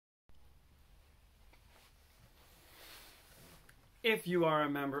If you are a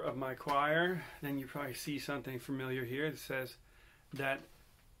member of my choir, then you probably see something familiar here. It says that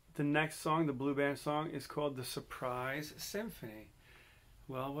the next song, the blue band song, is called the Surprise Symphony.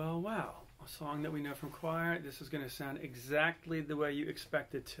 Well, well, well. A song that we know from choir. This is going to sound exactly the way you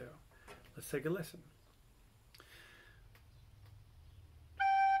expect it to. Let's take a listen.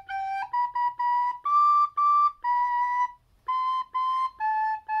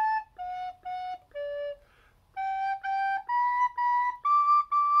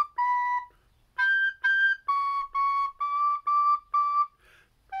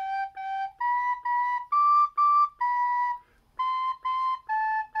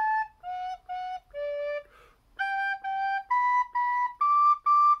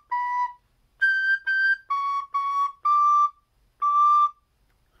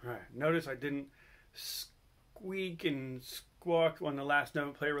 Notice I didn't squeak and squawk on the last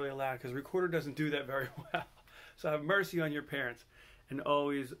note, play really loud, because the recorder doesn't do that very well. So have mercy on your parents and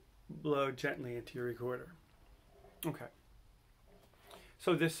always blow gently into your recorder. Okay.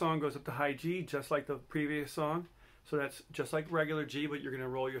 So this song goes up to high G, just like the previous song. So that's just like regular G, but you're going to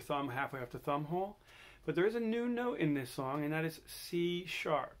roll your thumb halfway up the thumb hole. But there is a new note in this song, and that is C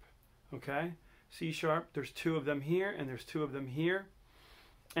sharp. Okay? C sharp, there's two of them here, and there's two of them here.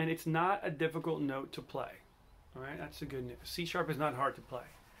 And it's not a difficult note to play. All right, that's the good news. C sharp is not hard to play.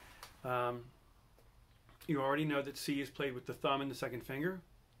 You already know that C is played with the thumb and the second finger.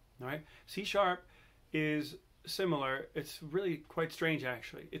 All right, C sharp is similar. It's really quite strange,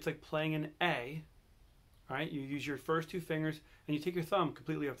 actually. It's like playing an A. All right, you use your first two fingers and you take your thumb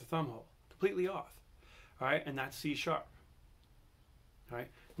completely off the thumb hole, completely off. All right, and that's C sharp. All right,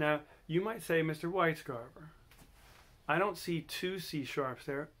 now you might say, Mr. Weisgarber, I don't see two C sharps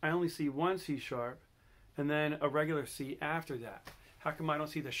there. I only see one C sharp and then a regular C after that. How come I don't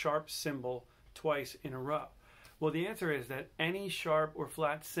see the sharp symbol twice in a row? Well, the answer is that any sharp or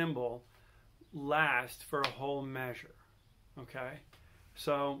flat symbol lasts for a whole measure. Okay?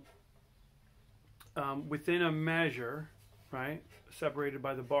 So, within a measure, right, separated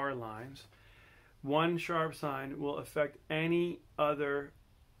by the bar lines, one sharp sign will affect any other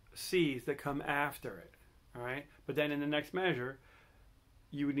C's that come after it. All right, but then in the next measure,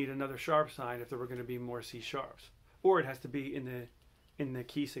 you would need another sharp sign if there were going to be more C sharps, or it has to be in the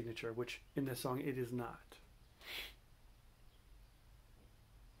key signature, which in this song it is not.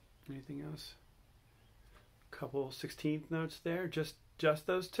 Anything else? Couple 16th notes there, just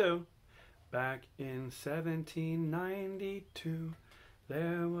those two. Back in 1792,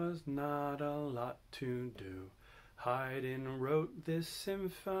 there was not a lot to do. Haydn wrote this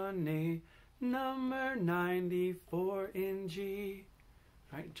symphony. Number 94 in G.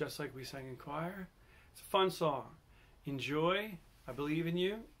 Right? Just like we sang in choir. It's a fun song. Enjoy. I believe in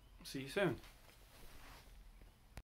you. See you soon.